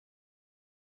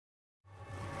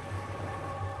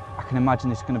can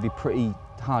imagine it's going to be pretty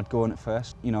hard going at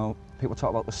first. You know, people talk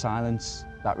about the silence.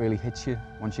 That really hits you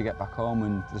once you get back home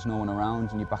and there's no one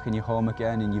around and you're back in your home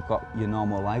again and you've got your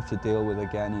normal life to deal with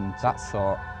again, and that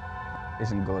thought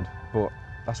isn't good. But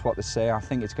that's what they say. I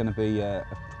think it's going to be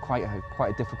quite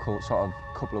a difficult sort of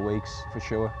couple of weeks for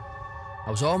sure. I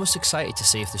was almost excited to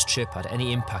see if this trip had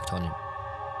any impact on him.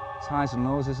 It's highs and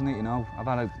lows, isn't it? You know, I've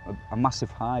had a massive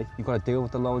high. You've got to deal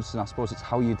with the lows, and I suppose it's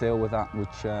how you deal with that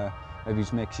which maybe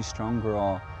just makes you stronger.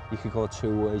 Or you could go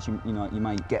two ways. You know, you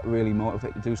might get really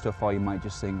motivated to do stuff, or you might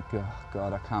just think, oh,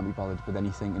 God, I can't be bothered with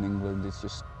anything in England. It's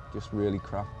just really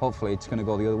crap. Hopefully it's going to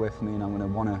go the other way for me, and I'm going to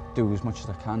want to do as much as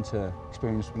I can to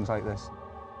experience things like this.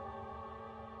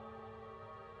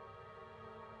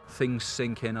 Things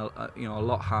sink in, you know, a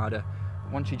lot harder.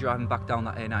 Once you're driving back down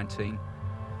that A19,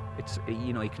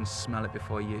 you know, you can smell it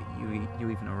before you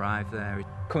even arrive there.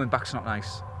 Coming back's not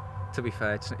nice. To be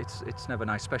fair, it's never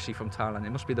nice, especially from Thailand. It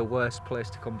must be the worst place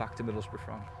to come back to Middlesbrough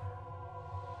from.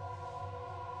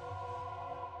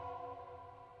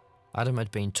 Adam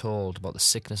had been told about the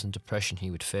sickness and depression he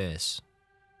would face,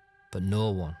 but no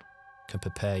one can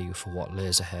prepare you for what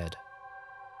lays ahead.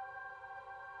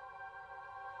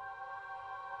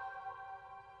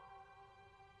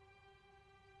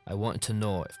 I wanted to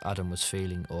know if Adam was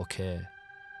feeling okay.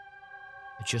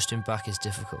 Adjusting back is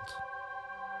difficult.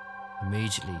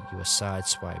 Immediately you are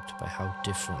sideswiped by how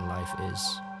different life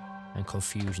is, and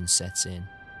confusion sets in.